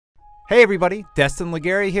Hey everybody, Destin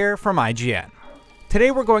Legary here from IGN.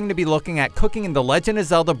 Today we're going to be looking at cooking in The Legend of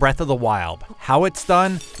Zelda Breath of the Wild, how it's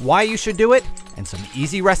done, why you should do it, and some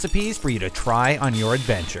easy recipes for you to try on your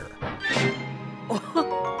adventure.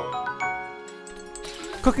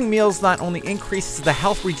 Cooking meals not only increases the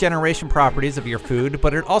health regeneration properties of your food,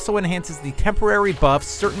 but it also enhances the temporary buffs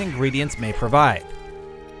certain ingredients may provide.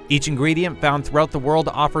 Each ingredient found throughout the world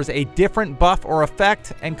offers a different buff or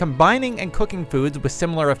effect, and combining and cooking foods with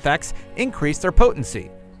similar effects increase their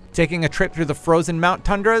potency. Taking a trip through the frozen Mount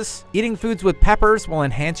Tundras, eating foods with peppers will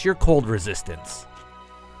enhance your cold resistance.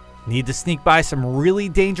 Need to sneak by some really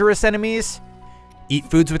dangerous enemies? Eat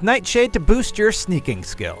foods with nightshade to boost your sneaking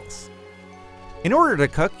skills. In order to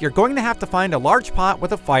cook, you're going to have to find a large pot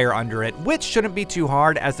with a fire under it, which shouldn't be too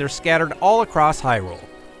hard as they're scattered all across Hyrule.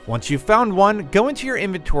 Once you've found one, go into your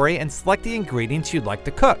inventory and select the ingredients you'd like to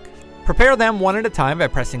cook. Prepare them one at a time by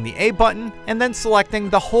pressing the A button and then selecting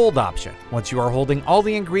the Hold option. Once you are holding all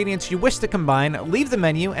the ingredients you wish to combine, leave the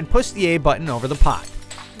menu and push the A button over the pot.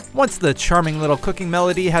 Once the charming little cooking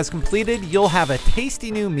melody has completed, you'll have a tasty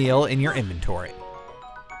new meal in your inventory.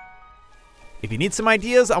 If you need some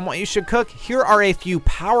ideas on what you should cook, here are a few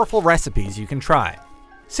powerful recipes you can try.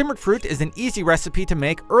 Simmered fruit is an easy recipe to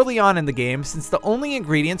make early on in the game since the only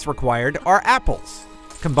ingredients required are apples.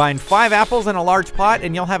 Combine 5 apples in a large pot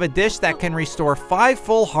and you'll have a dish that can restore 5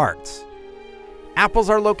 full hearts. Apples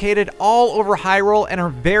are located all over Hyrule and are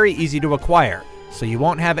very easy to acquire, so you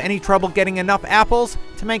won't have any trouble getting enough apples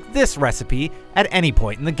to make this recipe at any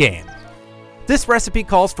point in the game. This recipe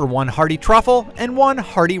calls for 1 hearty truffle and 1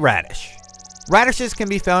 hearty radish. Radishes can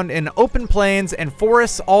be found in open plains and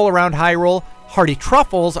forests all around Hyrule. Hearty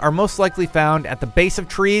truffles are most likely found at the base of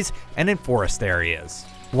trees and in forest areas.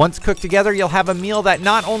 Once cooked together, you'll have a meal that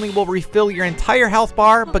not only will refill your entire health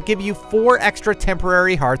bar, but give you 4 extra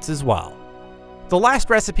temporary hearts as well. The last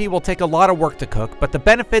recipe will take a lot of work to cook, but the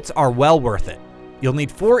benefits are well worth it. You'll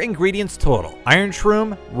need 4 ingredients total: iron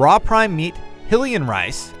shroom, raw prime meat, Hylian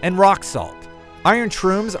rice, and rock salt. Iron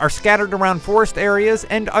shrooms are scattered around forest areas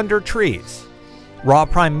and under trees. Raw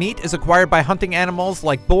prime meat is acquired by hunting animals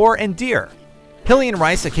like boar and deer. Hylian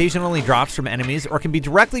rice occasionally drops from enemies or can be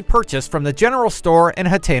directly purchased from the general store in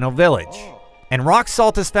Hateno village. And rock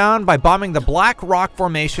salt is found by bombing the black rock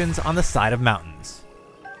formations on the side of mountains.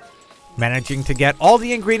 Managing to get all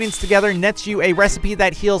the ingredients together nets you a recipe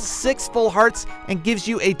that heals 6 full hearts and gives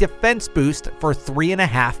you a defense boost for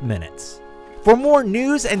 3.5 minutes. For more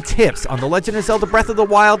news and tips on The Legend of Zelda Breath of the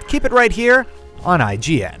Wild, keep it right here on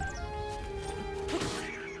IGN.